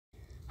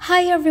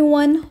Hi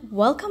everyone,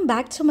 welcome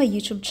back to my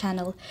YouTube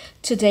channel.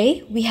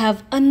 Today we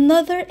have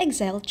another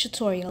Excel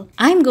tutorial.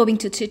 I'm going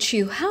to teach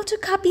you how to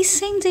copy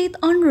same date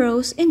on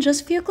rows in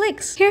just few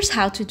clicks. Here's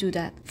how to do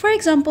that. For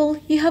example,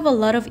 you have a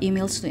lot of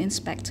emails to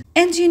inspect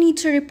and you need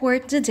to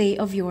report the day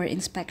of your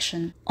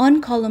inspection.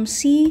 On column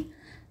C,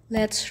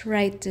 let's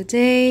write the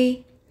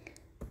day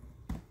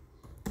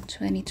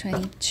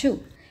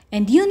 2022.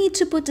 And you need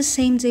to put the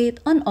same date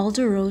on all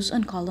the rows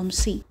on column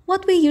C.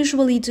 What we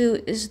usually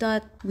do is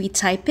that we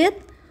type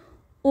it,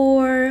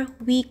 or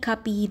we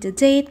copy the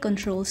date,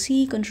 Control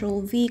C,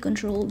 Control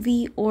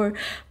V, or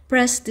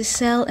press the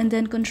cell and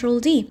then Control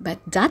D. But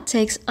that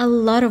takes a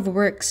lot of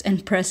works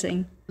and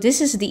pressing.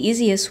 This is the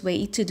easiest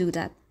way to do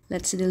that.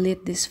 Let's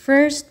delete this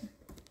first.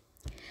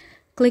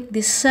 Click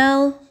this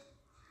cell,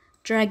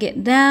 drag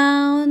it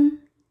down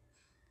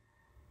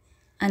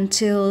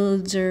until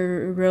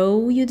the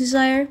row you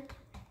desire.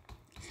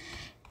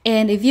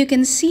 And if you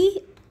can see,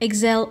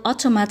 Excel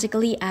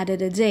automatically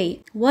added a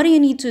day. What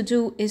you need to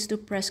do is to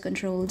press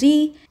Ctrl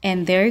D,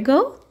 and there you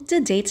go, the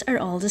dates are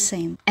all the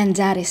same. And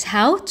that is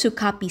how to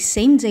copy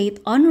same date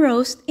on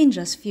rows in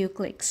just few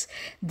clicks.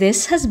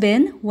 This has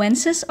been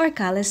Wences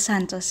Orcales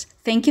Santos.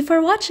 Thank you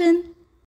for watching!